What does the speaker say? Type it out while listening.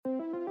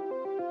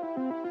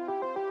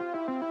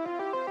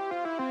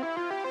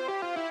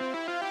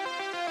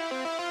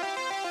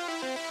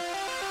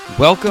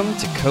Welcome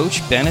to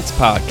Coach Bennett's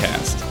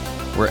podcast,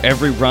 where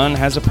every run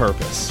has a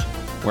purpose,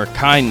 where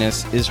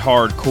kindness is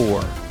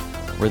hardcore,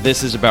 where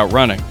this is about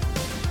running,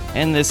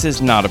 and this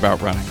is not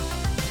about running,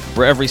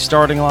 where every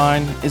starting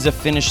line is a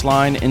finish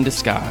line in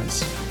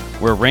disguise,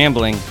 where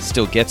rambling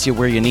still gets you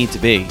where you need to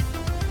be,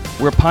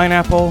 where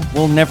pineapple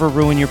will never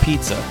ruin your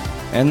pizza,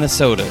 and the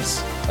sodas,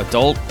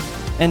 adult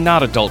and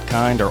not adult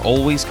kind, are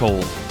always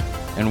cold,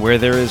 and where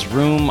there is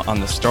room on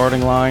the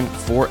starting line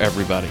for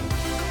everybody.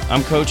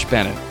 I'm Coach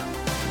Bennett.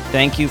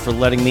 Thank you for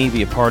letting me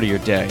be a part of your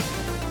day.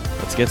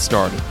 Let's get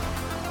started.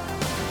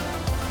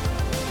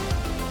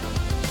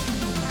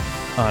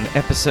 On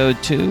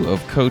episode 2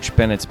 of Coach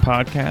Bennett's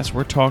podcast,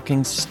 we're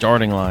talking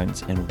starting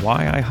lines and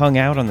why I hung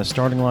out on the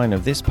starting line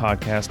of this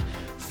podcast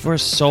for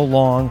so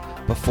long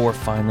before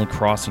finally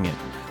crossing it.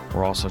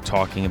 We're also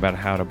talking about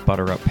how to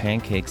butter up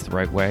pancakes the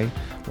right way,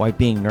 why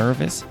being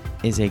nervous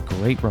is a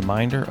great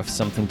reminder of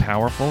something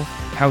powerful,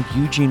 how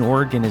Eugene,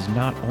 Oregon is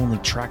not only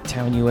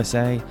Tracktown,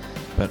 USA,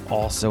 but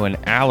also an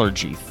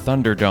allergy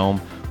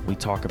Thunderdome. We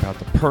talk about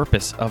the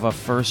purpose of a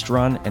first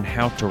run and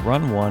how to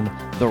run one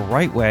the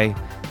right way,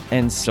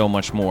 and so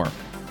much more.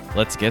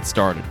 Let's get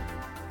started.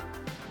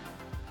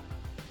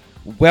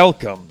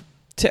 Welcome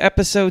to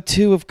episode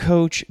 2 of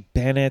Coach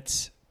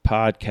Bennett's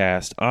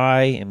podcast.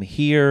 I am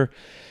here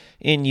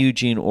in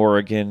Eugene,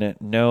 Oregon,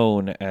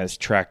 known as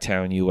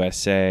Tracktown,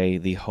 USA,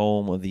 the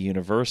home of the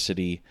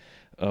University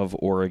of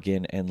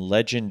Oregon and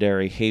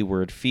legendary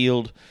Hayward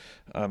Field.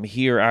 I'm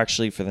here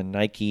actually for the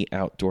Nike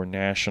Outdoor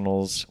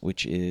Nationals,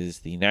 which is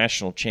the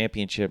national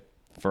championship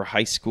for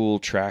high school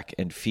track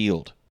and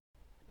field.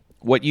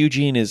 What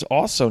Eugene is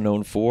also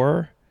known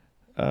for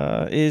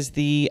is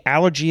the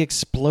allergy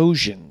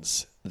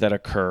explosions that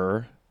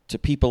occur to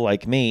people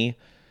like me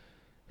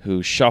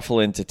who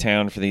shuffle into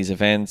town for these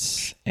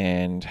events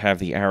and have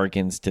the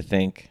arrogance to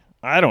think,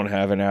 I don't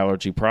have an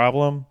allergy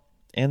problem.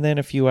 And then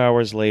a few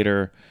hours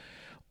later,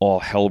 all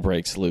hell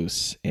breaks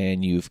loose,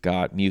 and you've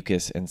got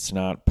mucus and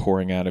snot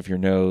pouring out of your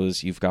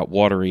nose. You've got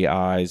watery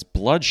eyes,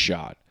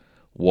 bloodshot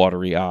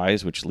watery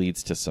eyes, which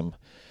leads to some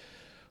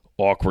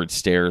awkward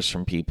stares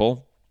from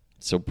people.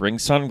 So bring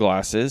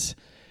sunglasses.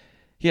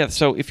 Yeah,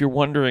 so if you're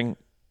wondering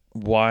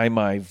why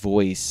my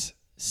voice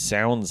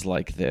sounds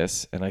like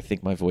this, and I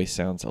think my voice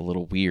sounds a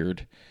little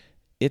weird,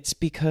 it's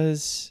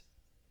because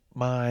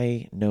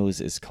my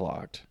nose is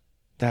clogged.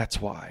 That's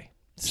why.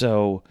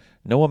 So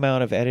no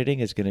amount of editing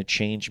is going to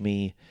change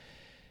me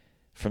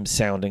from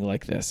sounding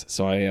like this.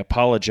 So I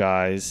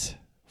apologize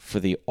for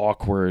the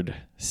awkward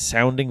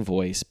sounding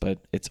voice, but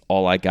it's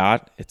all I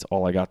got. It's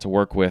all I got to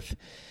work with,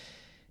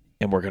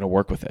 and we're going to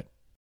work with it.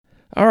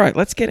 All right,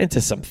 let's get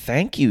into some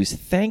thank yous.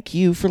 Thank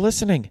you for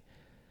listening.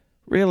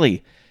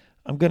 Really,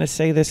 I'm going to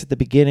say this at the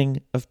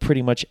beginning of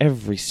pretty much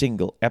every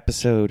single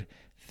episode.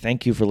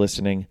 Thank you for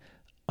listening.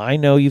 I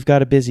know you've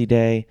got a busy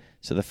day,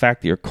 so the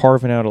fact that you're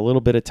carving out a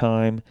little bit of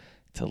time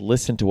to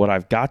listen to what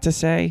I've got to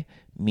say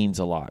means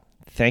a lot.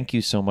 Thank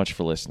you so much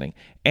for listening.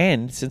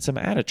 And since I'm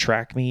at a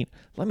track meet,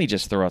 let me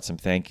just throw out some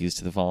thank yous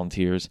to the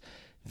volunteers.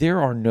 There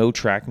are no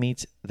track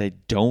meets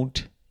that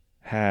don't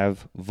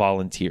have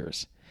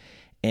volunteers.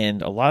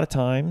 And a lot of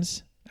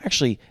times,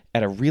 actually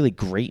at a really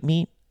great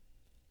meet,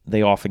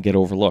 they often get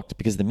overlooked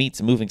because the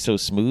meet's moving so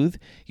smooth,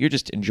 you're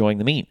just enjoying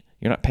the meet.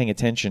 You're not paying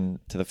attention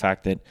to the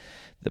fact that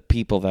the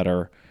people that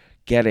are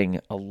getting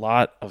a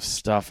lot of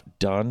stuff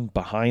done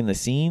behind the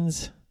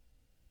scenes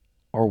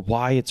are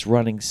why it's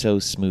running so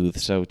smooth.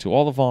 So to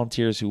all the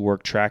volunteers who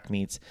work track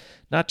meets,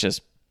 not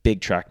just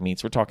big track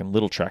meets, we're talking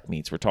little track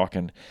meets, we're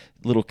talking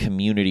little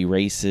community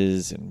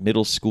races and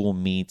middle school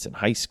meets and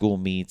high school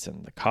meets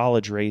and the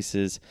college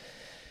races,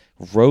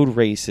 road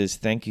races,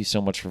 thank you so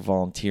much for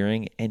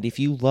volunteering. And if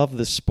you love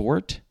the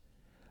sport,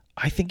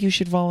 I think you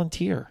should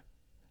volunteer.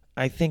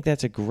 I think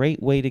that's a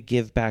great way to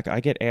give back. I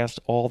get asked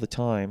all the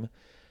time,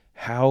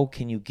 how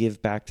can you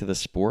give back to the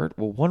sport?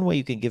 Well, one way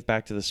you can give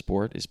back to the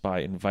sport is by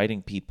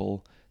inviting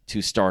people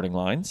to starting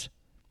lines.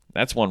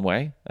 That's one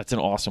way. That's an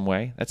awesome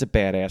way. That's a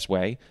badass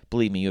way.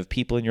 Believe me, you have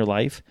people in your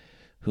life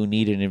who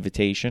need an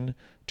invitation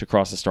to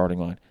cross the starting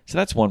line. So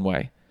that's one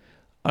way.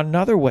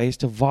 Another way is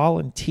to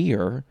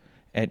volunteer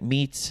at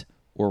meets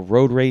or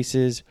road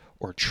races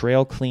or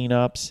trail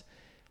cleanups.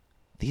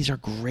 These are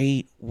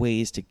great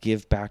ways to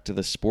give back to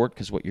the sport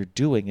because what you're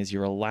doing is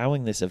you're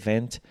allowing this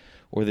event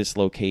or this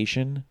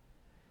location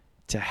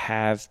to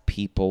have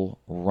people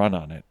run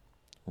on it,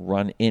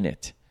 run in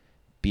it,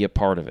 be a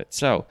part of it.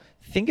 So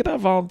think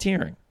about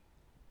volunteering.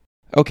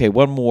 Okay,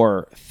 one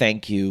more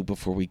thank you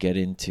before we get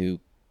into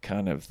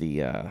kind of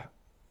the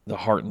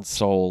heart and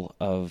soul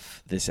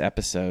of this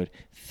episode.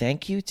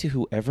 Thank you to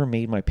whoever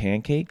made my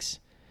pancakes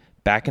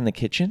back in the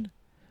kitchen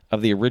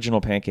of the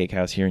original Pancake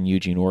House here in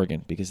Eugene,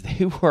 Oregon, because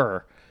they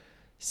were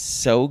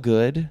so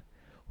good.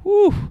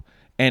 Woo!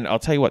 And I'll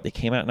tell you what, they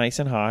came out nice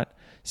and hot.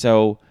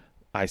 So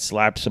I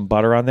slapped some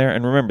butter on there.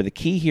 And remember, the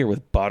key here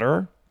with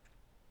butter,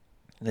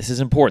 this is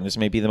important. This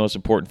may be the most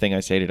important thing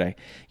I say today.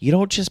 You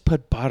don't just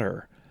put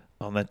butter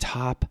on the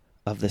top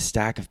of the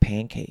stack of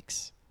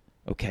pancakes.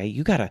 Okay?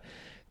 You got to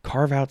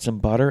carve out some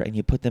butter and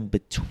you put them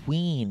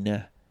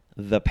between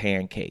the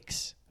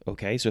pancakes.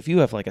 Okay, so if you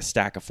have like a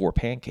stack of 4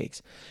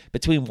 pancakes,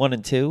 between 1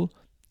 and 2,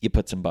 you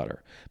put some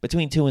butter.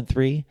 Between 2 and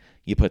 3,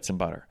 you put some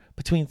butter.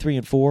 Between 3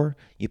 and 4,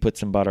 you put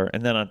some butter.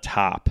 And then on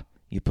top,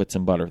 you put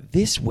some butter.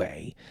 This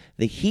way,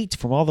 the heat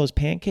from all those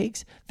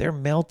pancakes, they're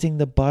melting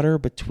the butter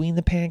between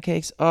the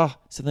pancakes.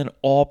 So then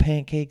all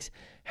pancakes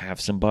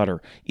have some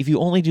butter. If you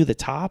only do the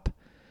top,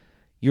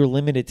 you're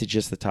limited to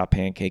just the top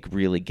pancake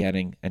really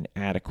getting an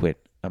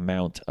adequate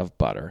amount of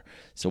butter.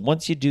 So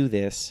once you do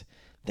this,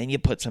 then you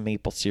put some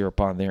maple syrup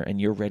on there and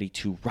you're ready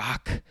to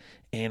rock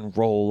and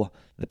roll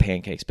the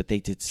pancakes. But they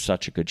did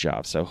such a good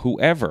job. So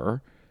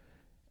whoever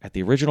at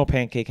the original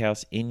Pancake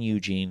House in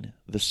Eugene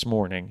this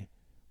morning,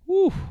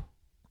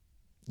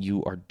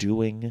 you are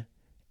doing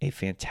a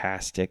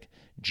fantastic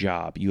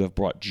job. You have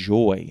brought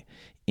joy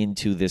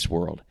into this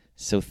world.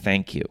 So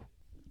thank you.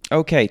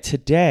 Okay,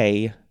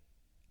 today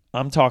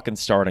I'm talking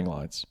starting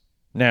lines.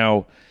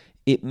 Now,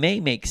 it may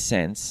make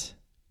sense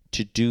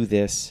to do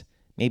this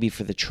maybe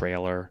for the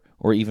trailer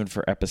or even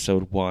for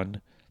episode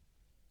 1,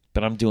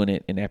 but I'm doing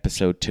it in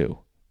episode 2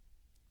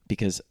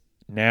 because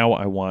now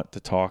I want to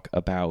talk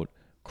about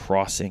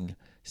crossing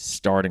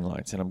starting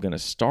lines. And I'm going to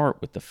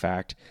start with the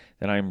fact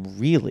that I'm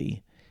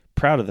really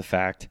proud of the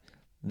fact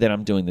that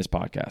I'm doing this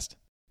podcast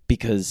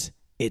because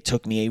it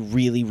took me a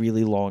really,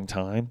 really long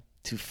time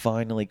to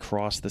finally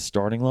cross the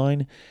starting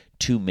line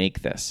to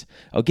make this.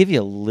 I'll give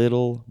you a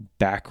little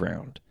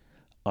background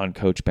on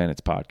Coach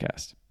Bennett's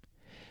podcast.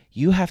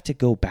 You have to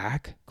go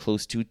back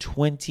close to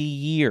 20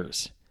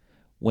 years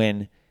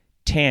when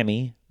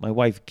Tammy, my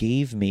wife,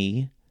 gave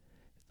me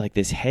like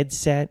this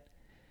headset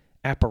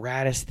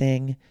apparatus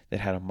thing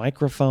that had a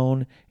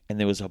microphone and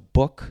there was a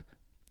book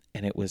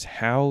and it was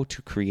how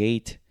to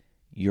create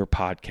your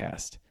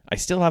podcast. I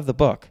still have the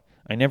book.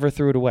 I never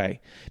threw it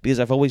away because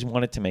I've always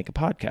wanted to make a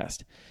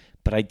podcast,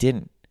 but I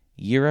didn't.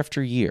 Year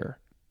after year,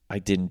 I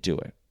didn't do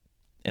it.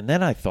 And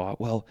then I thought,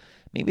 well,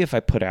 maybe if I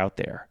put out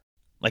there,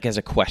 like as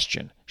a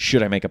question,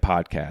 should I make a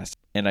podcast?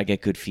 And I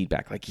get good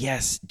feedback, like,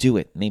 yes, do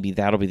it. Maybe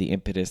that'll be the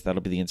impetus,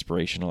 that'll be the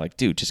inspiration. I'm like,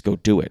 dude, just go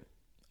do it.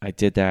 I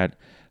did that.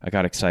 I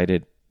got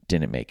excited,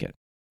 didn't make it.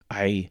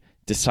 I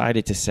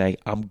decided to say,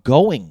 I'm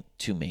going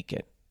to make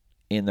it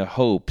in the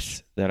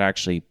hopes that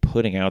actually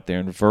putting out there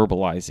and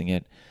verbalizing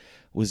it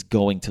was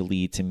going to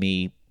lead to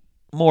me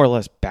more or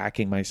less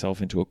backing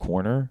myself into a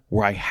corner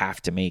where I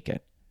have to make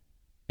it.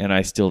 And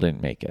I still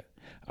didn't make it.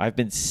 I've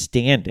been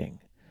standing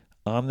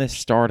on this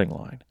starting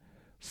line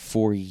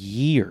for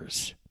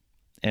years,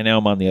 and now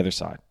I'm on the other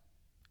side.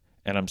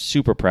 And I'm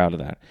super proud of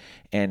that.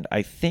 And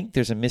I think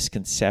there's a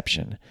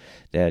misconception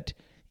that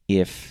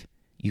if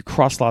you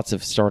cross lots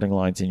of starting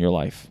lines in your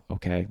life,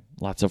 okay,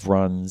 lots of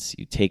runs,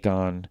 you take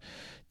on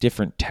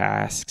different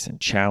tasks and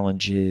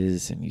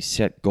challenges, and you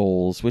set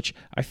goals, which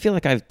I feel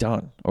like I've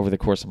done over the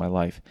course of my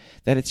life,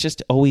 that it's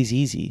just always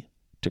easy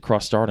to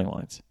cross starting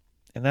lines.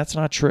 And that's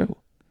not true.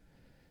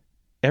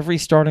 Every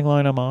starting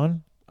line I'm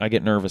on, I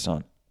get nervous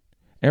on.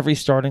 Every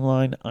starting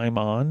line I'm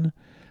on,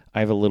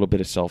 I have a little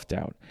bit of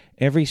self-doubt.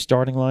 Every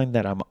starting line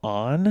that I'm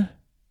on,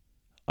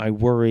 I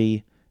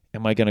worry,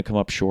 am I going to come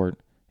up short?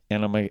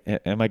 And am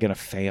I going to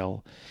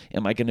fail?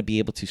 Am I going to be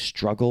able to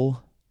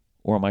struggle?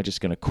 Or am I just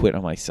going to quit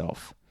on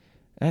myself?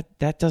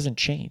 That doesn't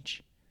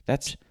change.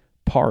 That's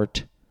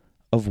part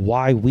of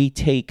why we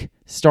take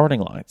starting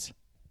lines.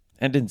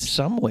 And in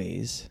some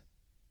ways,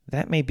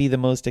 that may be the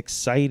most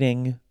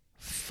exciting,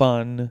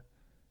 fun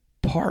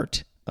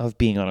part of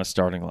being on a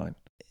starting line.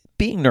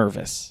 Being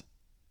nervous.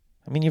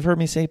 I mean, you've heard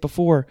me say it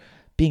before.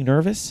 Being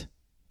nervous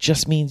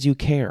just means you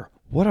care.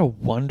 What a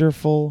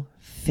wonderful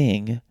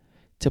thing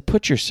to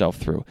put yourself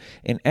through.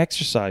 An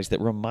exercise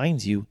that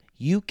reminds you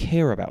you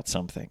care about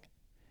something.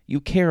 You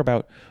care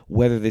about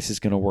whether this is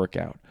going to work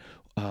out.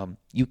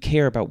 You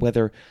care about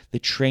whether the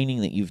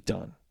training that you've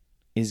done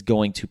is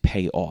going to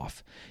pay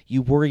off.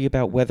 You worry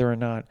about whether or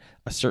not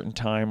a certain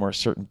time or a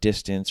certain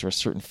distance or a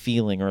certain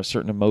feeling or a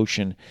certain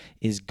emotion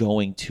is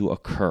going to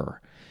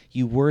occur.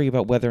 You worry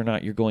about whether or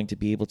not you're going to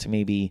be able to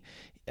maybe,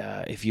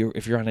 if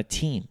you're on a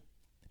team,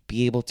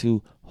 be able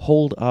to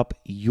hold up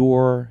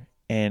your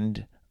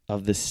end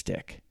of the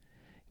stick.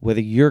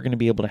 Whether you're going to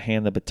be able to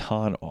hand the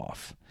baton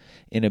off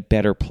in a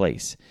better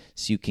place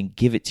so you can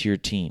give it to your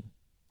team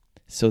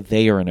so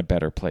they are in a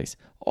better place.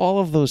 All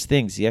of those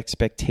things, the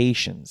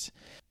expectations,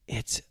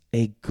 it's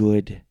a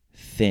good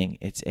thing.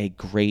 It's a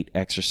great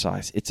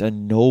exercise. It's a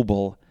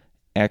noble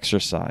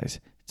exercise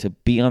to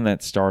be on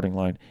that starting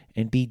line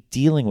and be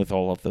dealing with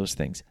all of those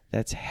things.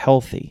 That's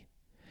healthy.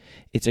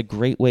 It's a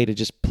great way to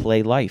just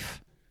play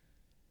life.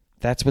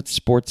 That's what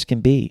sports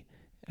can be.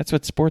 That's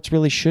what sports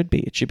really should be.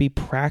 It should be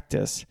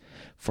practice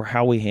for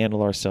how we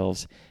handle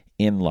ourselves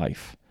in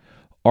life.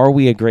 Are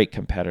we a great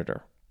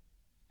competitor?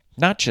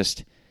 Not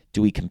just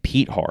do we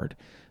compete hard,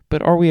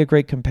 but are we a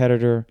great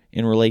competitor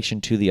in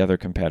relation to the other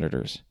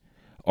competitors?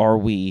 Are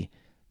we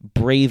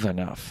brave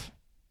enough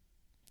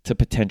to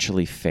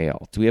potentially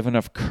fail? Do we have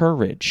enough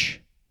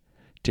courage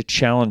to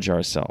challenge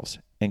ourselves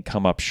and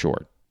come up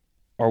short?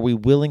 Are we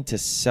willing to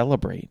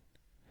celebrate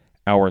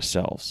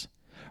ourselves?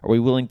 Are we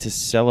willing to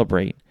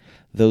celebrate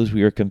those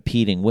we are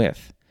competing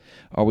with?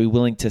 Are we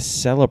willing to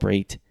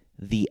celebrate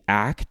the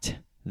act,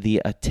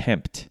 the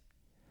attempt?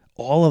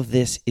 All of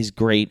this is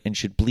great and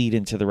should bleed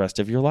into the rest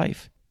of your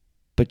life.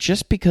 But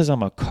just because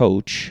I'm a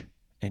coach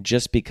and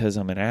just because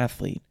I'm an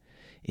athlete,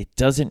 it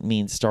doesn't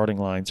mean starting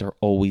lines are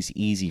always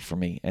easy for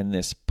me. And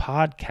this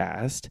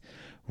podcast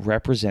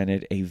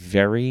represented a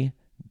very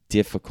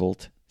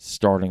difficult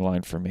starting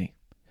line for me.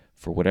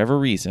 For whatever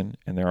reason,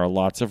 and there are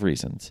lots of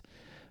reasons,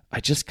 I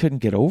just couldn't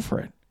get over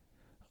it.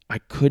 I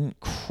couldn't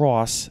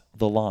cross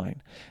the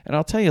line. And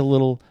I'll tell you a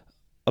little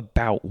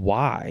about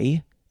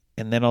why,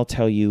 and then I'll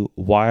tell you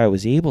why I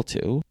was able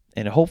to,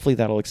 and hopefully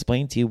that'll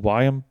explain to you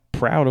why I'm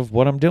proud of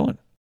what I'm doing,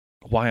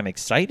 why I'm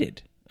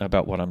excited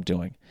about what I'm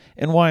doing,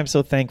 and why I'm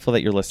so thankful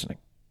that you're listening.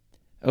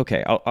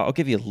 Okay, I'll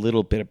give you a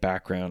little bit of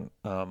background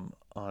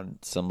on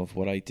some of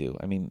what I do.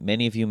 I mean,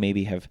 many of you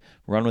maybe have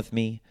run with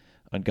me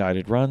on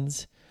guided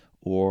runs,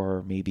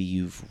 or maybe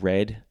you've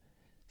read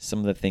some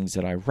of the things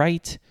that I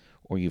write,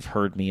 or you've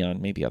heard me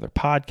on maybe other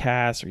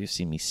podcasts, or you've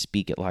seen me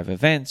speak at live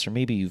events, or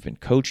maybe you've been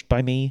coached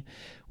by me,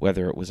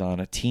 whether it was on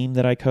a team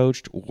that I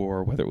coached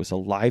or whether it was a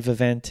live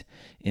event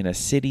in a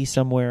city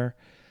somewhere.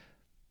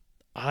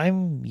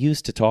 I'm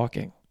used to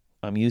talking.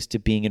 I'm used to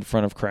being in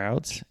front of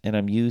crowds, and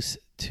I'm used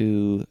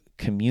to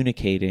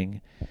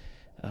communicating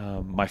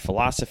my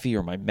philosophy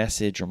or my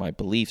message or my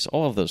beliefs,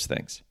 all of those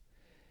things.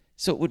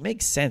 So it would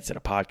make sense that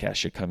a podcast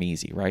should come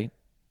easy, right?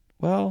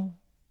 Well,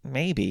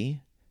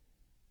 maybe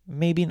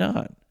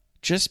not.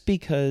 Just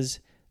because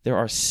there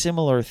are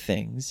similar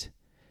things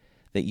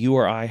that you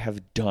or I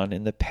have done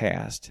in the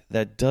past,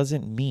 that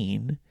doesn't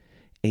mean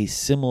a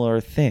similar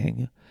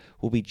thing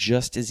will be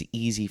just as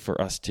easy for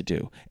us to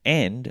do.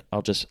 And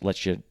I'll just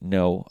let you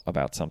know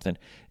about something.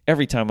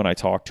 Every time when I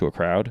talk to a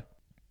crowd,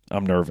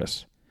 I'm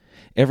nervous.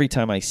 Every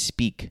time I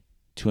speak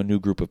to a new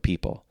group of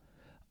people,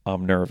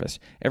 I'm nervous.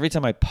 Every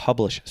time I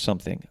publish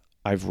something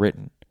I've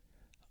written,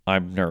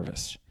 I'm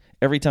nervous.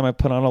 Every time I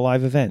put on a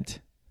live event,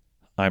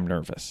 I'm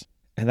nervous.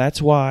 And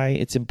that's why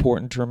it's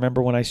important to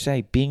remember when I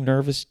say being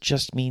nervous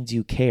just means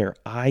you care.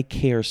 I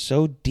care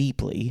so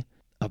deeply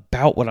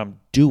about what I'm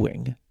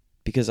doing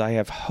because I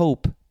have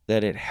hope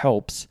that it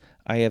helps.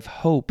 I have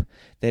hope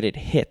that it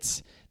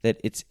hits, that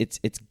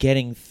it's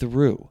getting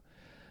through.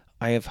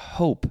 I have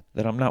hope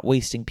that I'm not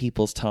wasting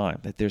people's time,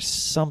 that there's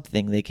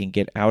something they can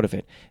get out of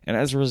it. And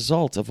as a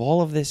result of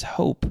all of this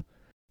hope,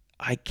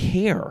 I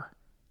care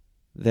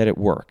that it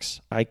works.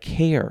 I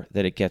care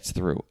that it gets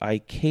through. I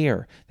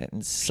care that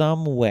in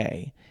some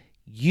way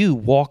you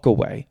walk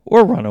away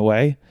or run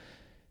away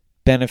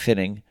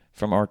benefiting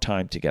from our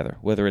time together,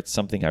 whether it's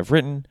something I've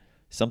written,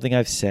 something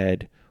I've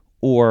said,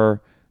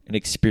 or an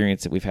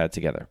experience that we've had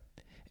together.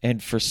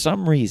 And for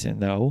some reason,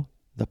 though,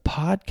 the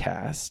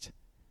podcast,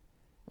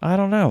 I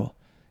don't know,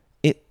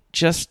 it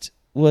just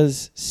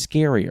was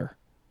scarier.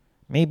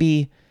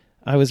 Maybe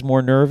I was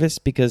more nervous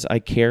because I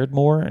cared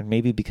more, and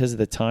maybe because of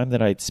the time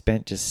that I'd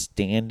spent just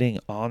standing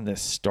on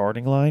this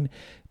starting line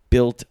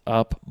built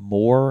up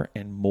more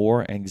and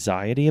more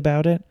anxiety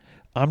about it.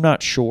 I'm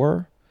not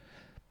sure,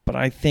 but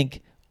I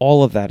think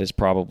all of that is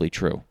probably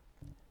true.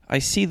 I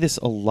see this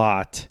a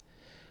lot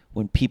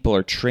when people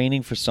are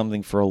training for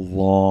something for a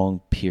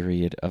long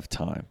period of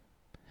time.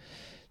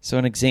 So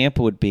an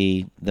example would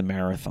be the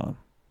marathon.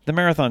 The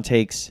marathon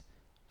takes,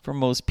 for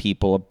most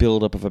people, a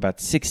buildup of about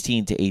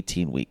 16 to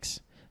 18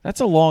 weeks. That's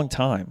a long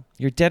time.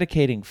 You're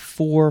dedicating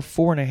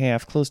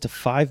 4.5, close to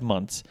 5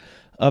 months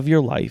of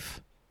your life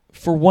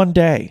for one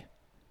day.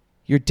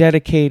 You're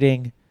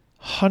dedicating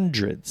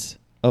hundreds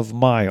of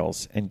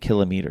miles and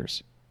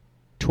kilometers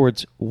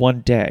towards one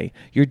day.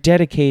 You're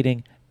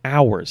dedicating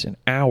hours and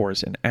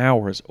hours and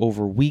hours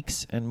over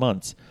weeks and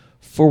months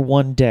for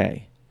one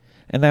day.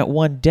 And that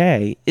one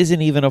day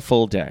isn't even a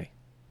full day.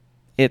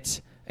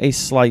 It's a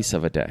slice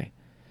of a day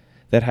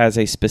that has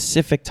a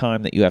specific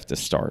time that you have to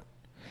start,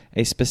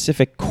 a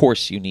specific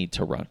course you need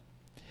to run.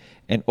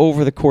 And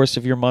over the course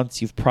of your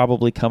months, you've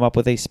probably come up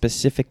with a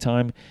specific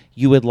time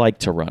you would like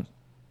to run.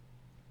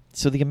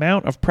 So the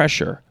amount of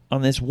pressure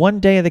on this one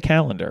day of the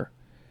calendar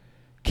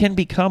can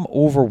become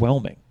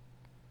overwhelming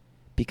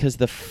because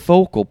the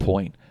focal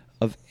point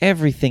of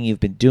everything you've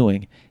been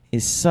doing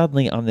is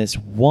suddenly on this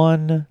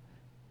one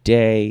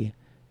day,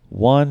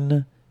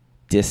 one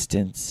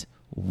distance,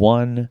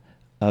 one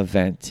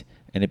event,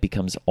 and it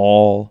becomes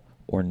all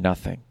or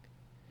nothing.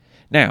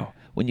 Now,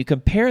 when you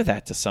compare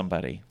that to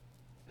somebody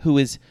who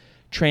is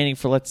training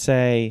for, let's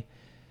say,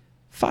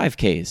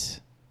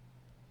 5Ks,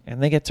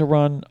 and they get to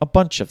run a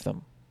bunch of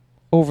them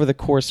over the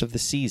course of the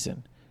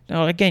season.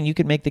 Now, again, you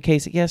could make the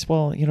case that, yes,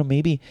 well,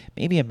 maybe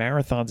a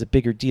marathon's a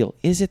bigger deal.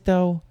 Is it,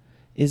 though?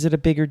 Is it a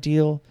bigger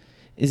deal?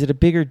 Is it a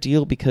bigger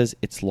deal because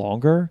it's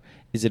longer?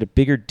 Is it a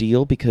bigger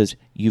deal because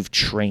you've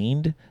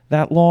trained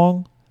that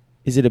long?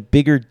 Is it a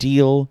bigger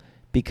deal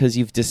because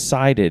you've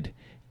decided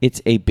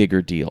it's a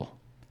bigger deal?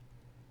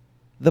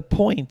 The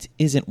point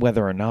isn't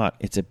whether or not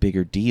it's a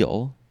bigger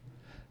deal.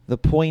 The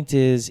point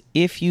is,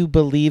 if you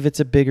believe it's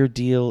a bigger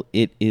deal,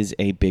 it is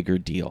a bigger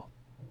deal.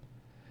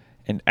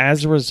 And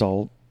as a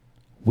result,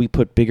 we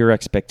put bigger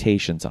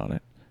expectations on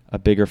it. a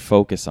bigger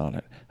focus on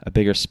it, a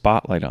bigger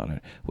spotlight on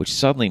it, which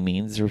suddenly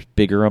means there's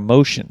bigger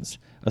emotions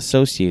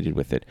associated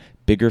with it,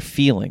 bigger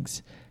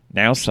feelings.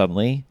 Now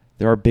suddenly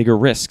there are bigger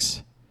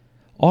risks.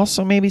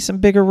 Also maybe some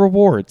bigger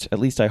rewards. At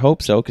least I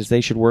hope so, because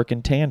they should work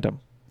in tandem.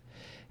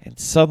 And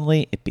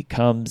suddenly it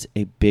becomes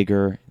a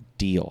bigger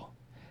deal.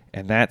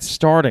 And that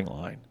starting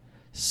line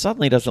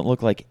suddenly doesn't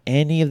look like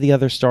any of the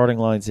other starting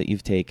lines that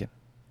you've taken.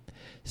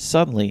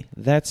 Suddenly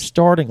that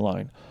starting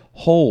line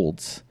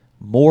holds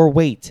more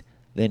weight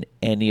than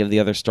any of the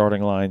other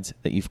starting lines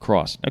that you've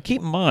crossed. Now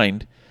keep in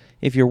mind,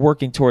 if you're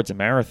working towards a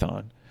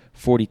marathon,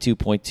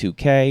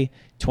 42.2K,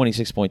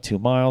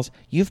 26.2 miles,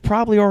 you've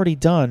probably already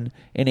done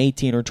an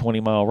 18 or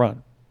 20 mile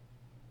run.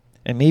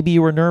 And maybe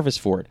you were nervous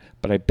for it,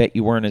 but I bet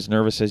you weren't as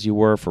nervous as you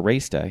were for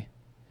race day.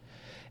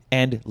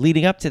 And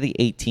leading up to the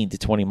 18 to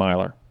 20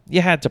 miler,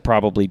 you had to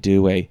probably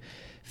do a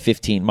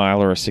 15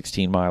 miler or a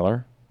 16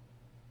 miler.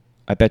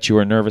 I bet you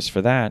were nervous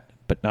for that,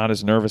 but not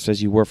as nervous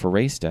as you were for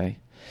race day.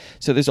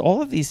 So there's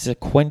all of these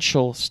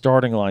sequential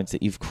starting lines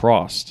that you've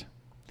crossed,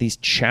 these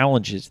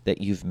challenges that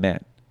you've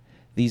met,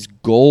 these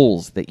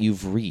goals that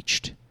you've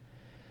reached.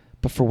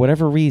 But for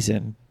whatever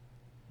reason,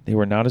 they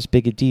were not as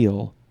big a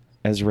deal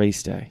as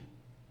race day.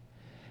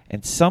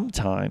 And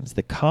sometimes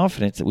the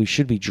confidence that we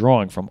should be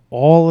drawing from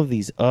all of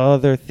these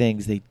other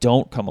things, they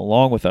don't come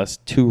along with us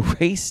to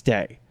race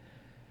day,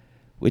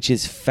 which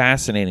is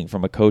fascinating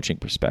from a coaching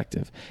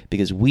perspective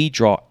because we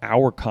draw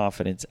our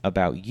confidence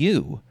about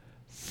you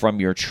from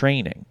your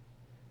training.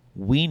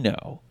 We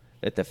know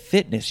that the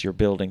fitness you're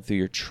building through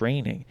your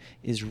training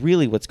is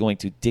really what's going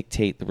to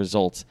dictate the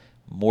results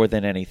more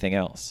than anything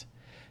else.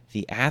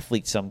 The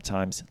athlete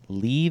sometimes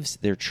leaves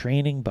their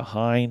training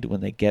behind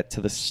when they get to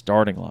the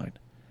starting line.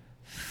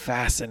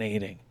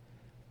 Fascinating.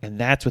 And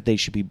that's what they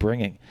should be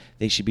bringing.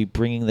 They should be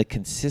bringing the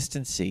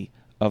consistency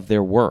of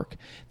their work.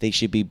 They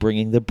should be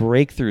bringing the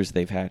breakthroughs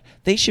they've had.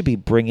 They should be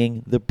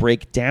bringing the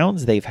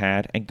breakdowns they've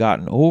had and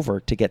gotten over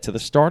to get to the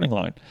starting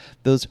line.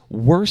 Those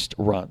worst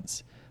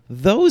runs,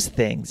 those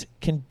things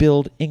can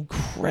build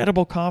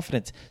incredible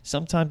confidence.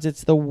 Sometimes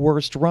it's the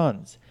worst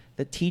runs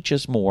that teach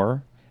us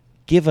more,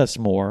 give us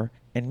more,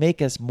 and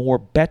make us more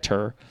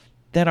better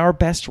than our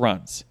best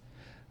runs.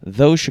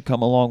 Those should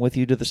come along with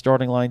you to the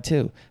starting line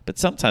too. But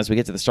sometimes we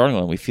get to the starting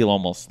line, we feel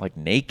almost like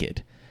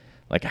naked.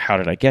 Like, how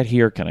did I get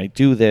here? Can I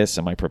do this?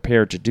 Am I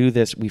prepared to do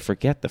this? We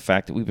forget the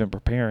fact that we've been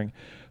preparing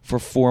for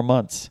 4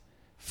 months,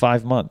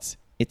 5 months.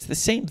 It's the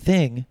same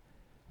thing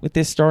with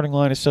this starting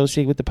line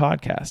associated with the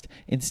podcast.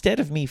 Instead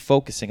of me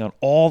focusing on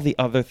all the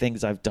other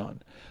things I've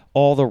done,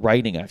 all the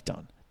writing I've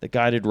done, the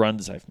guided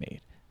runs I've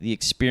made, the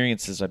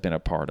experiences I've been a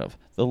part of,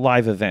 the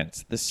live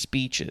events, the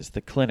speeches,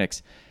 the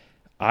clinics,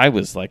 I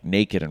was like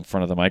naked in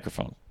front of the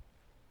microphone.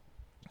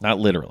 Not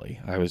literally.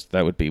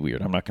 That would be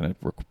weird. I'm not going to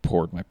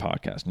record my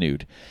podcast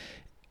nude.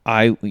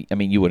 I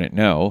mean, you wouldn't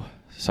know.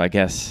 So I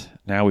guess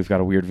now we've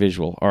got a weird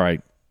visual. All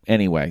right.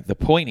 Anyway, the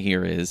point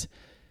here is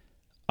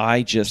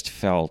I just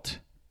felt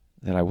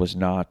that I was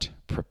not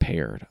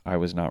prepared. I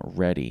was not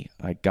ready.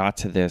 I got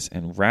to this,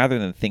 and rather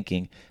than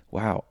thinking,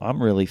 wow,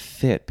 I'm really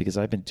fit because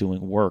I've been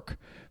doing work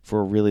for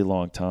a really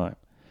long time,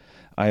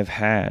 I've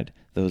had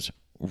those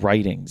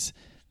writings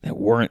that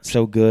weren't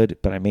so good,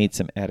 but I made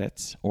some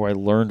edits, or I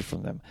learned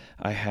from them.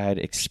 I had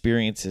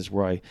experiences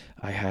where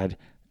I had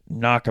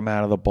knock them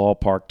out of the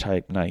ballpark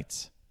type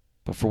nights.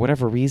 But for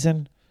whatever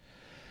reason,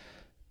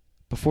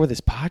 before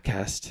this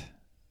podcast,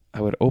 I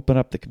would open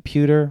up the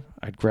computer,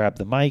 I'd grab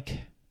the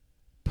mic,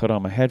 put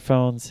on my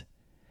headphones,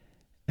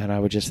 and I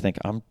would just think,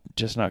 I'm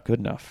just not good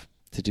enough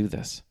to do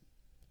this.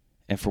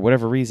 And for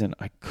whatever reason,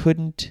 I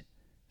couldn't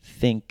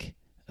think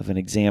of an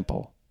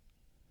example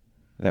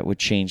that would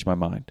change my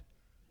mind.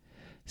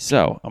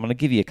 So I'm going to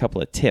give you a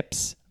couple of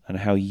tips on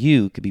how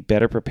you could be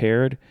better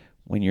prepared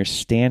when you're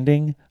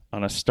standing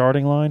on a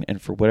starting line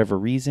and for whatever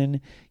reason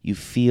you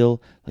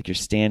feel like you're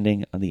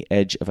standing on the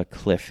edge of a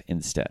cliff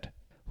instead.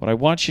 What I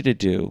want you to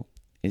do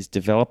is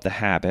develop the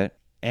habit,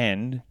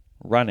 and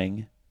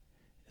running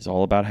is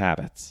all about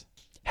habits.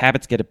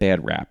 Habits get a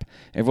bad rap.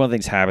 Everyone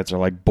thinks habits are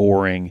like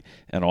boring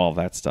and all of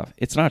that stuff.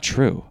 It's not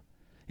true.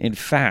 In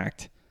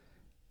fact,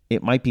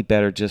 it might be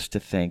better just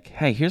to think,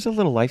 hey, here's a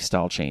little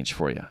lifestyle change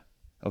for you.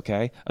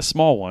 Okay, a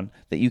small one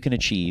that you can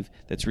achieve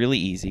that's really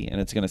easy, and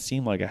it's going to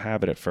seem like a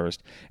habit at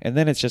first, and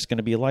then it's just going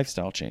to be a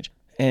lifestyle change.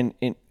 And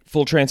in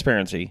full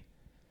transparency,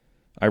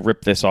 I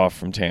ripped this off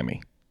from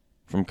Tammy,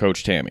 from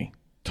Coach Tammy.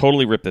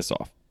 Totally ripped this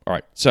off. All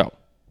right, so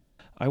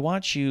I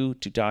want you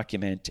to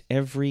document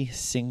every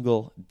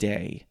single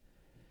day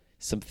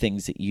some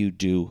things that you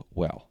do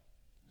well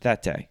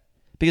that day.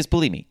 Because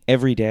believe me,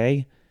 every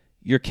day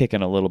you're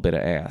kicking a little bit of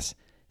ass.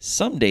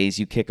 Some days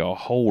you kick a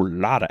whole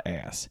lot of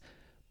ass.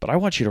 But I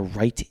want you to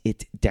write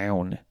it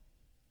down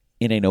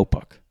in a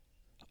notebook.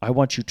 I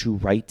want you to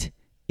write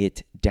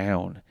it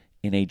down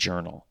in a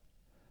journal.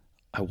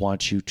 I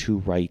want you to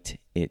write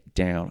it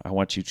down. I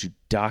want you to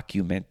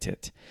document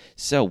it.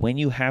 So when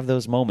you have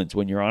those moments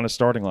when you're on a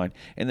starting line,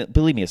 and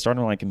believe me, a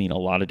starting line can mean a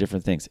lot of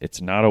different things. It's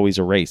not always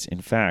a race.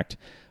 In fact,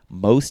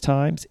 most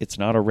times it's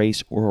not a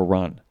race or a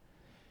run.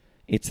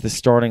 It's the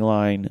starting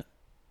line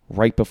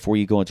right before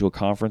you go into a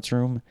conference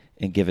room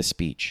and give a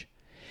speech.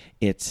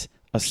 It's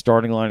a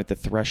starting line at the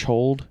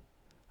threshold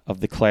of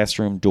the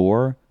classroom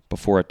door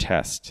before a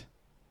test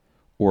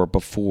or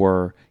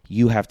before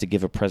you have to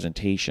give a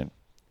presentation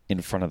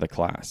in front of the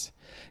class.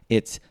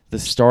 It's the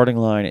starting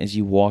line as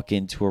you walk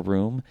into a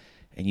room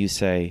and you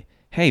say,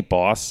 hey,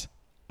 boss,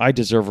 I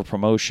deserve a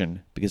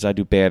promotion because I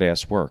do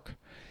badass work.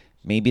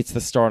 Maybe it's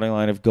the starting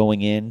line of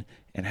going in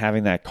and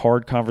having that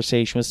card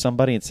conversation with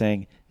somebody and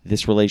saying,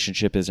 this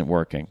relationship isn't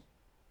working.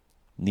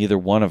 Neither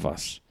one of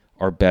us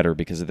are better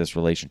because of this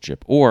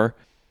relationship. Or,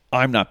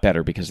 I'm not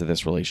better because of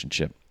this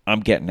relationship.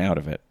 I'm getting out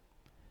of it.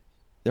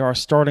 There are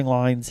starting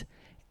lines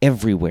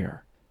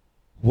everywhere.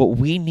 What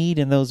we need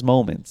in those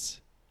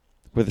moments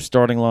where the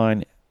starting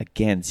line,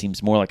 again,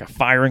 seems more like a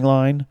firing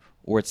line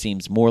or it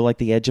seems more like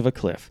the edge of a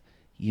cliff,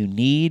 you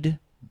need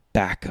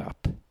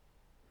backup.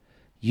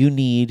 You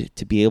need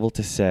to be able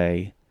to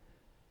say,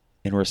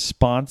 in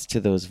response to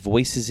those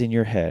voices in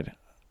your head,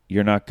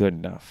 you're not good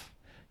enough.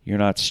 You're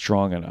not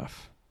strong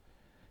enough.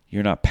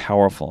 You're not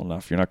powerful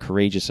enough. You're not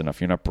courageous enough.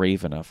 You're not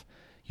brave enough.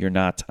 You're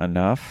not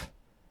enough.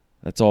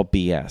 That's all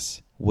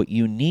BS. What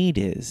you need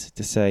is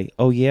to say,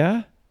 oh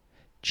yeah?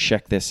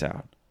 Check this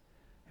out.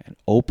 And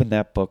open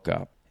that book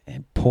up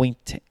and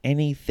point to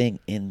anything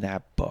in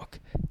that book.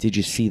 Did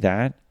you see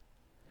that?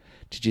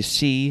 Did you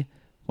see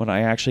when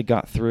I actually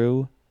got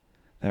through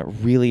that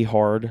really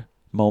hard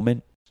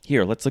moment?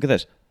 Here, let's look at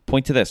this.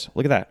 Point to this.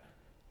 Look at that.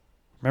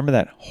 Remember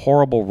that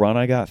horrible run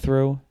I got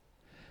through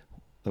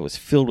that was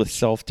filled with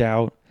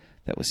self-doubt,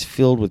 that was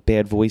filled with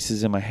bad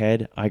voices in my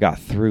head? I got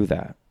through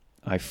that.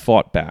 I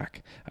fought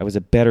back. I was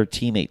a better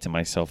teammate to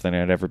myself than I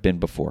had ever been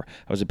before.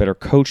 I was a better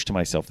coach to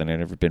myself than I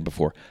had ever been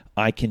before.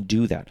 I can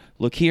do that.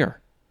 Look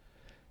here.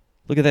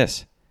 Look at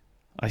this.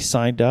 I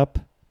signed up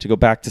to go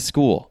back to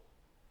school,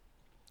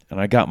 and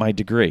I got my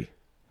degree.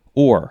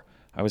 Or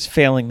I was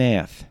failing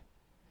math,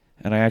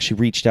 and I actually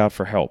reached out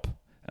for help,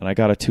 and I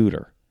got a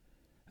tutor,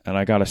 and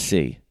I got a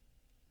C.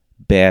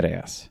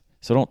 Badass.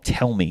 So don't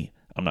tell me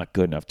I'm not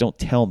good enough. Don't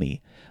tell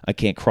me I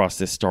can't cross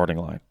this starting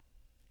line.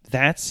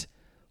 That's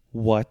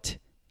what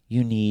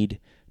you need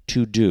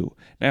to do.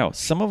 Now,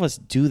 some of us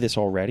do this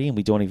already and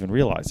we don't even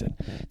realize it.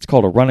 It's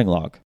called a running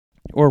log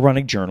or a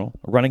running journal,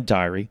 a running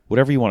diary,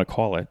 whatever you want to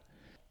call it.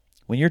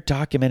 When you're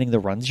documenting the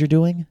runs you're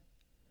doing,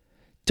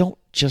 don't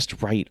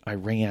just write, I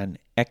ran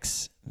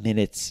X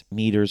minutes,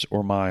 meters,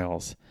 or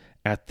miles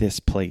at this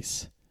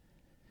place.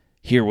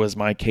 Here was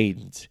my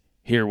cadence.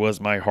 Here was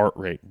my heart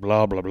rate.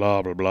 Blah, blah,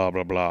 blah, blah, blah,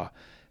 blah, blah.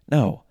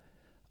 No,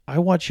 I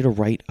want you to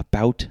write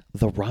about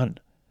the run.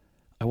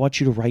 I want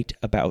you to write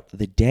about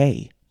the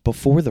day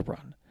before the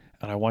run.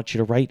 And I want you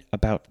to write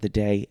about the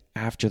day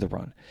after the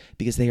run,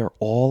 because they are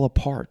all a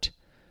part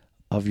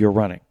of your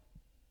running,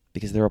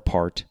 because they're a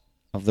part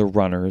of the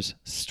runner's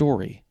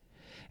story.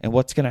 And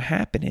what's going to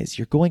happen is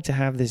you're going to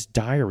have this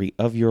diary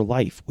of your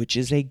life, which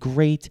is a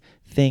great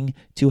thing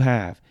to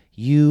have.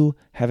 You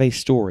have a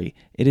story.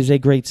 It is a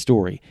great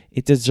story.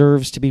 It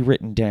deserves to be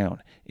written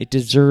down. It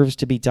deserves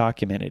to be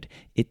documented.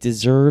 It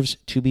deserves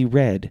to be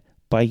read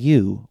by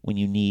you when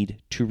you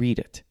need to read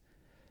it.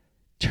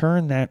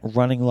 Turn that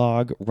running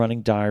log,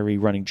 running diary,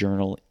 running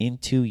journal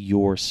into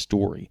your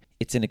story.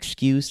 It's an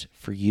excuse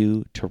for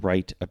you to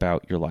write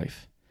about your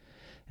life.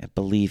 And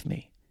believe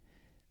me,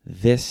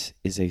 this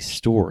is a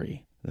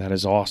story that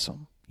is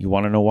awesome. You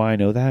want to know why I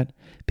know that?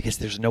 Because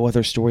there's no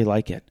other story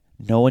like it.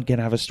 No one can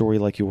have a story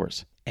like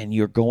yours. And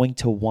you're going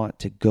to want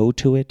to go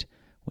to it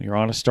when you're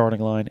on a starting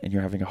line and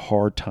you're having a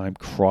hard time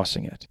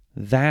crossing it.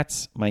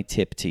 That's my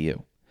tip to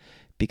you.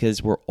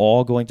 Because we're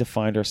all going to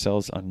find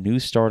ourselves on new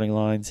starting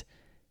lines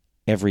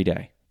every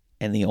day.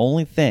 And the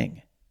only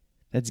thing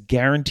that's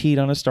guaranteed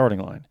on a starting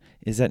line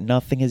is that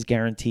nothing is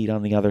guaranteed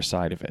on the other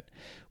side of it,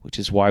 which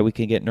is why we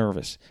can get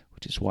nervous,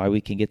 which is why we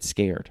can get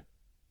scared.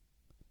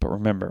 But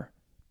remember,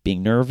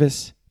 being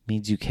nervous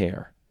means you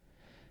care.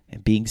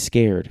 And being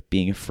scared,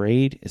 being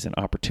afraid is an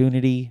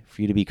opportunity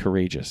for you to be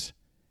courageous.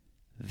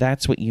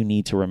 That's what you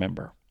need to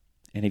remember.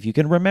 And if you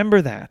can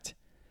remember that,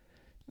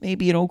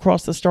 maybe you don't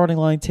cross the starting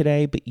line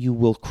today, but you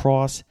will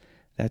cross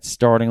that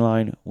starting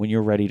line when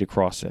you're ready to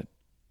cross it.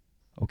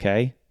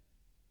 Okay?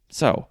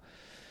 So,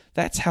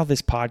 that's how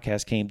this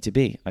podcast came to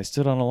be. I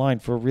stood on a line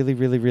for a really,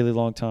 really, really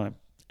long time,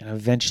 and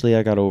eventually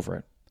I got over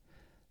it.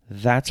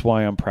 That's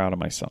why I'm proud of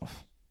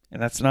myself.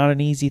 And that's not an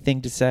easy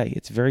thing to say.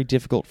 It's very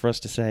difficult for us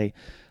to say,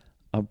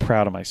 I'm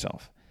proud of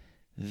myself.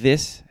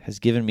 This has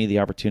given me the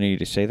opportunity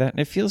to say that, and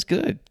it feels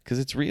good because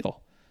it's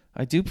real.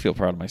 I do feel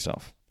proud of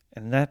myself.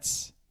 And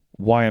that's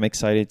why I'm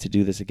excited to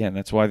do this again.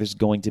 That's why there's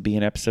going to be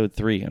an episode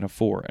 3 and a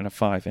 4 and a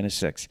 5 and a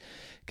 6,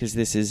 because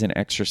this is an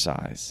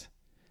exercise,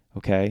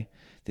 okay?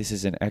 This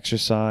is an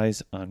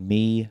exercise on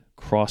me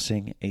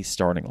crossing a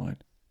starting line.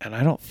 And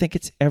I don't think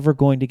it's ever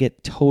going to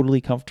get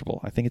totally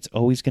comfortable. I think it's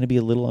always going to be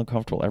a little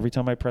uncomfortable. Every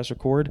time I press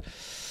record,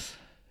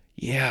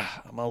 yeah,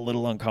 I'm a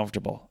little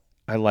uncomfortable.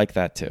 I like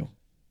that too.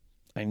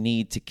 I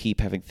need to keep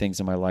having things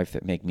in my life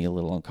that make me a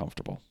little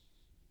uncomfortable.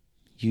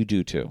 You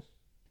do too.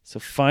 So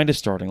find a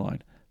starting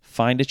line.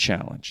 Find a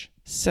challenge.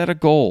 Set a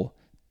goal.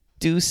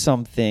 do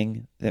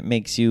something that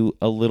makes you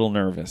a little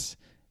nervous,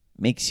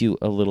 makes you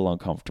a little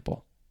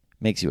uncomfortable,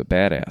 makes you a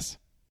badass.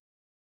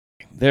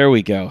 There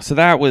we go. So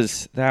that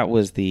was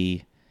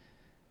the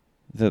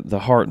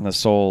heart and the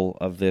soul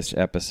of this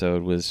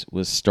episode was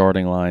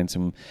starting lines,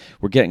 and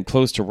we're getting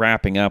close to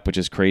wrapping up, which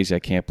is crazy. I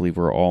can't believe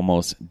we're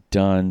almost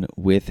done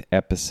with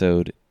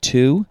episode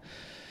 2,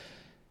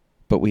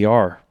 but we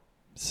are.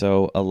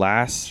 So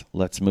alas,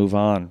 let's move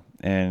on.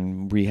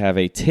 And we have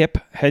a tip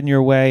heading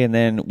your way, and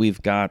then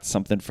we've got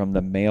something from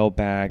the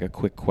mailbag, a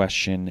quick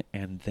question,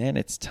 and then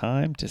it's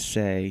time to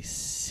say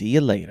see you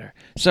later.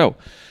 So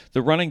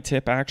the running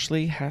tip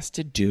actually has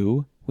to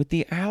do with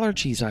the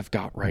allergies I've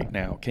got right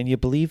now. Can you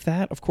believe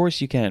that? Of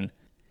course you can.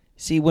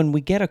 See, when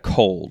we get a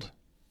cold,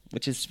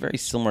 which is very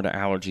similar to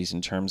allergies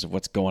in terms of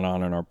what's going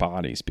on in our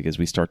bodies, because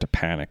we start to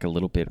panic a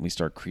little bit and we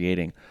start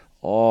creating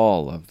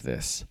all of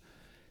this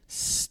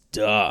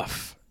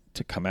stuff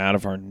to come out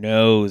of our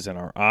nose and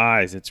our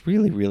eyes. It's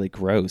really, really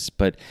gross.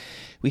 But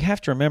we have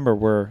to remember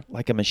we're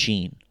like a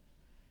machine,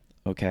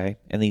 okay?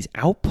 And these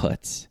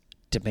outputs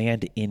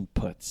demand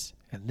inputs.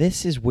 And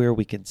this is where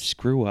we can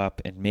screw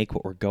up and make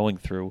what we're going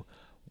through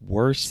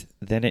worse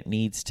than it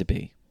needs to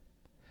be.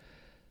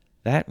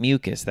 That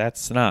mucus, that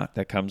snot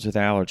that comes with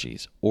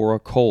allergies or a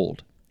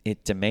cold,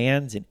 it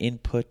demands an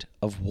input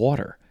of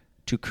water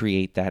to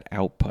create that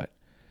output.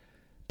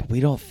 But we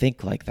don't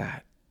think like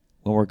that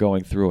when we're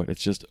going through it.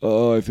 It's just,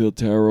 oh, I feel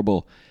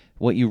terrible.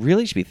 What you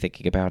really should be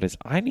thinking about is,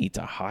 I need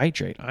to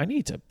hydrate. I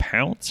need to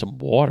pound some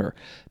water,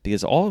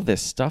 because all of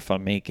this stuff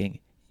I'm making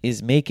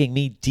is making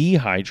me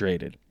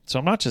dehydrated. So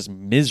I'm not just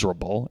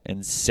miserable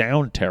and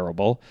sound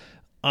terrible.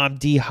 I'm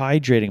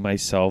dehydrating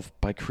myself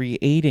by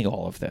creating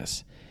all of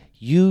this.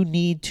 You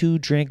need to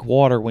drink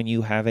water when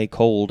you have a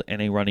cold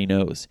and a runny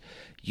nose.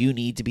 You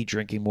need to be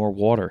drinking more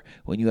water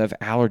when you have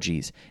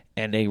allergies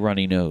and a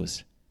runny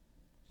nose.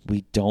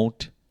 We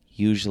don't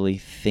usually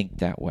think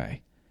that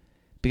way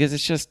because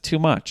it's just too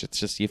much. It's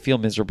just you feel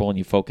miserable and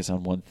you focus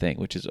on one thing,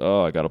 which is,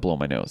 oh, I got to blow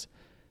my nose.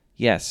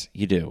 Yes,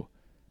 you do,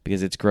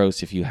 because it's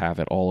gross if you have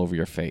it all over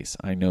your face.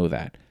 I know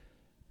that.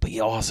 But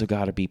you also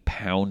got to be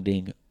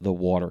pounding the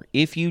water.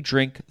 If you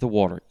drink the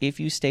water, if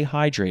you stay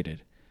hydrated,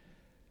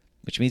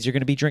 which means you're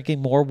going to be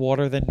drinking more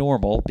water than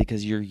normal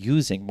because you're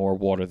using more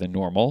water than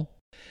normal,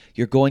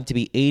 you're going to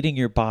be aiding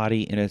your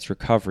body in its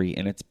recovery,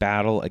 in its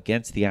battle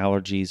against the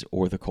allergies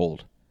or the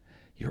cold.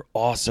 You're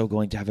also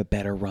going to have a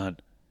better run.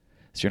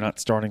 So you're not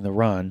starting the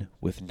run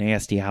with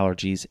nasty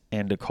allergies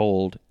and a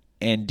cold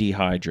and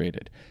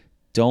dehydrated.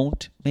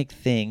 Don't make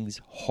things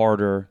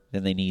harder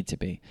than they need to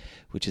be,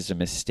 which is a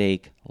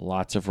mistake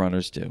lots of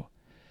runners do.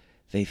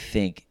 They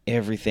think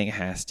everything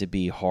has to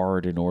be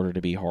hard in order to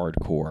be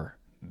hardcore.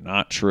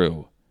 Not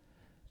true.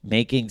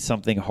 Making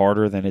something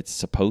harder than it's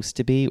supposed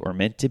to be or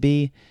meant to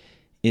be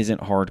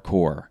isn't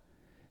hardcore.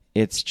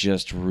 It's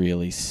just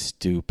really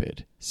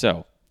stupid.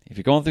 So, if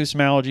you're going through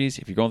some allergies,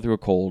 if you're going through a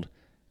cold,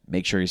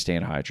 make sure you're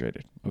staying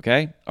hydrated,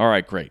 okay? All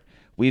right, great.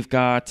 We've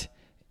got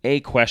a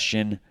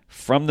question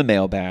from the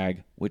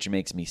mailbag, which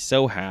makes me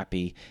so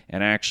happy,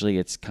 and actually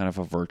it's kind of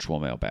a virtual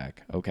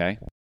mailbag, okay?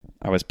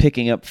 I was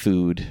picking up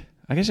food.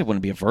 I guess it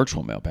wouldn't be a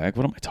virtual mailbag.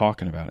 What am I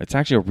talking about? It's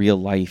actually a real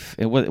life.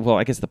 Well,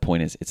 I guess the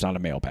point is it's not a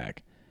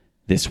mailbag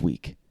this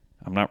week.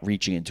 I'm not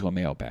reaching into a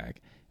mailbag.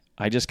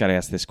 I just got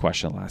asked this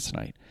question last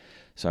night.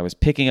 So I was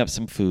picking up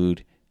some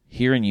food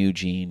here in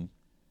Eugene,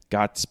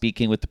 got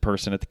speaking with the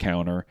person at the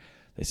counter.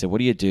 They said, what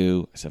do you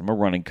do? I said, I'm a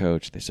running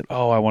coach. They said,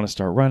 oh, I want to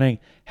start running.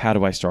 How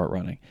do I start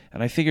running?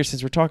 And I figured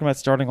since we're talking about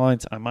starting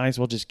lines, I might as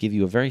well just give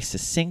you a very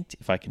succinct,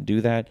 if I can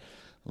do that,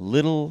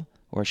 little,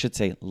 or I should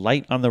say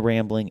light on the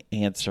rambling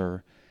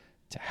answer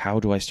to how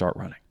do I start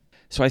running.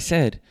 So I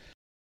said,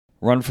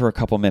 run for a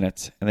couple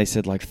minutes. And they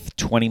said like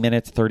 20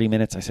 minutes, 30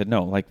 minutes. I said,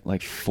 no,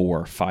 like 4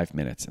 or 5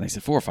 minutes. And they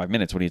said, 4 or 5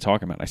 minutes, what are you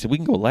talking about? I said, we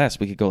can go less.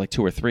 We could go like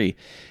 2 or 3.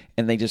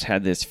 And they just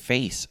had this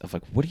face of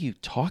like, what are you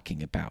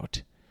talking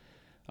about?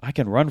 I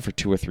can run for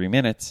 2 or 3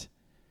 minutes.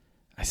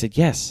 I said,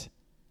 yes,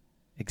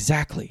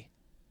 exactly.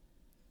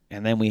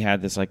 And then we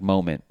had this like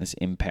moment, this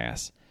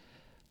impasse.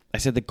 I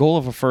said, the goal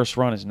of a first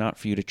run is not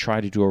for you to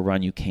try to do a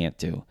run you can't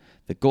do.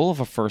 The goal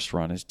of a first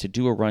run is to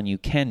do a run you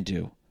can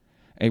do,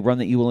 a run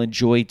that you will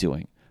enjoy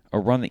doing, a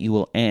run that you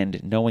will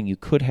end knowing you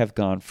could have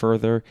gone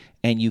further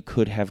and you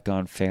could have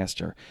gone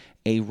faster,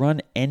 a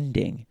run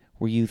ending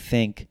where you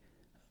think,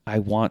 I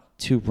want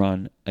to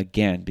run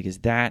again, because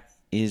that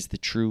is the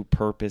true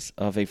purpose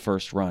of a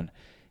first run.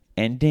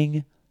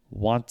 Ending,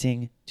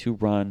 wanting to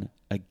run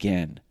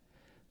again.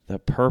 The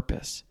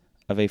purpose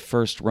of a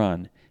first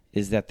run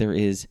is that there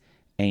is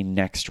a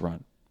next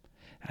run.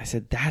 And I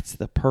said, that's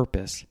the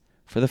purpose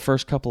for the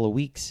first couple of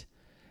weeks.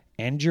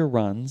 End your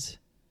runs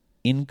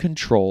in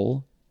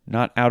control,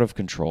 not out of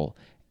control.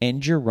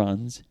 End your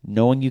runs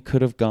knowing you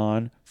could have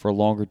gone for a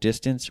longer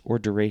distance or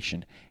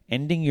duration.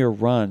 Ending your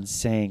runs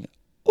saying,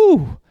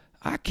 ooh,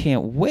 I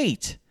can't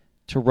wait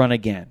to run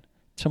again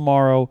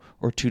tomorrow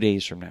or 2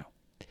 days from now.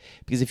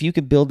 Because if you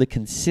can build the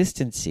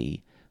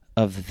consistency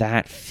of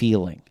that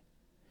feeling,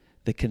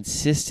 the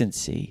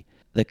consistency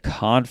the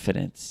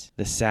confidence,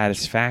 the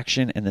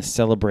satisfaction, and the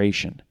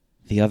celebration,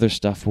 the other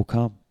stuff will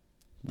come.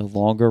 The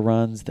longer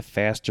runs, the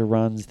faster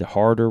runs, the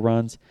harder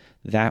runs,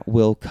 that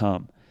will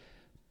come.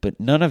 But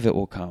none of it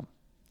will come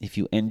if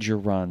you end your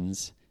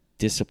runs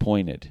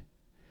disappointed,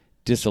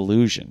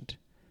 disillusioned,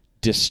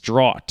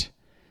 distraught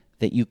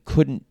that you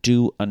couldn't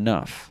do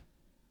enough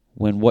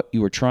when what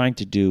you were trying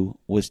to do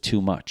was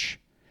too much.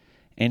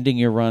 Ending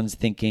your runs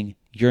thinking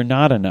you're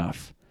not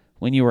enough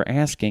when you were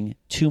asking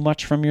too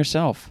much from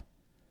yourself.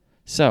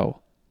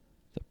 So,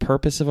 the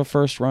purpose of a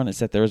first run is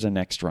that there is a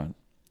next run.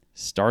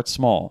 Start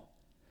small.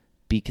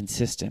 Be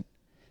consistent.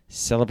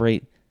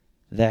 Celebrate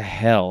the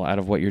hell out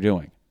of what you're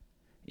doing.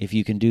 If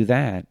you can do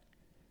that,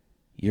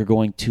 you're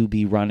going to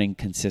be running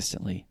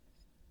consistently.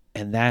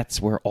 And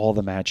that's where all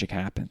the magic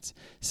happens.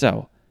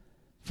 So,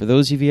 for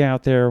those of you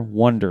out there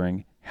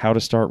wondering how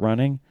to start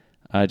running,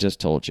 I just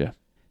told you.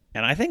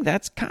 And I think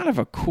that's kind of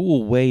a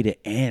cool way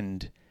to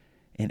end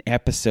an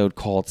episode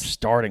called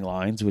Starting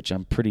Lines, which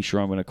I'm pretty sure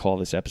I'm going to call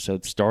this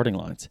episode Starting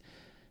Lines,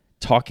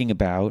 talking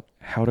about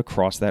how to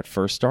cross that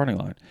first starting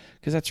line,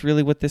 because that's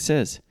really what this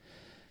is.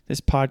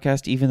 This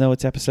podcast, even though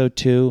it's episode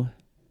 2,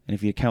 and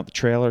if you count the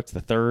trailer, it's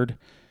the 3rd,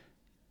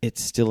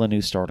 it's still a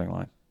new starting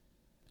line,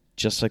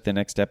 just like the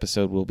next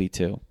episode will be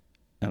too.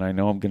 And I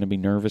know I'm going to be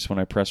nervous when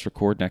I press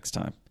record next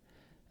time,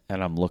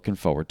 and I'm looking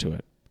forward to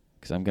it,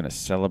 because I'm going to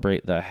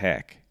celebrate the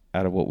heck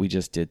out of what we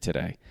just did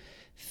today.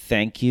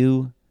 Thank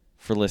you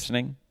for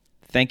listening.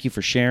 Thank you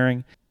for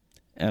sharing.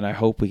 And I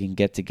hope we can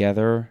get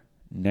together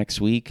next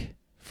week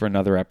for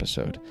another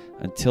episode.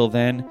 Until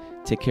then,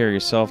 take care of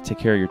yourself, take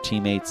care of your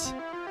teammates,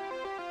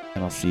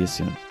 and I'll see you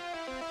soon.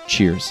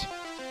 Cheers.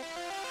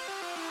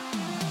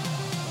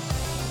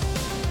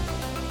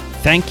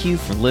 Thank you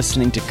for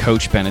listening to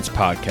Coach Bennett's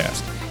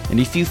podcast. And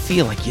if you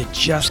feel like you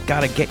just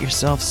got to get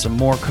yourself some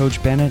more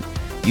Coach Bennett,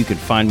 you can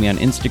find me on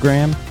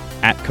Instagram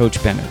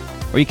 @Coach Bennett.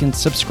 Or you can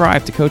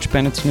subscribe to Coach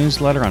Bennett's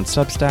newsletter on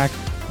Substack,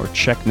 or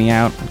check me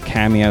out on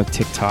Cameo,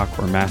 TikTok,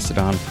 or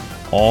Mastodon,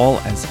 all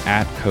as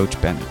 @Coach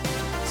Bennett.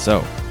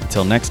 So,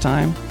 until next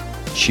time,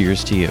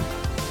 cheers to you.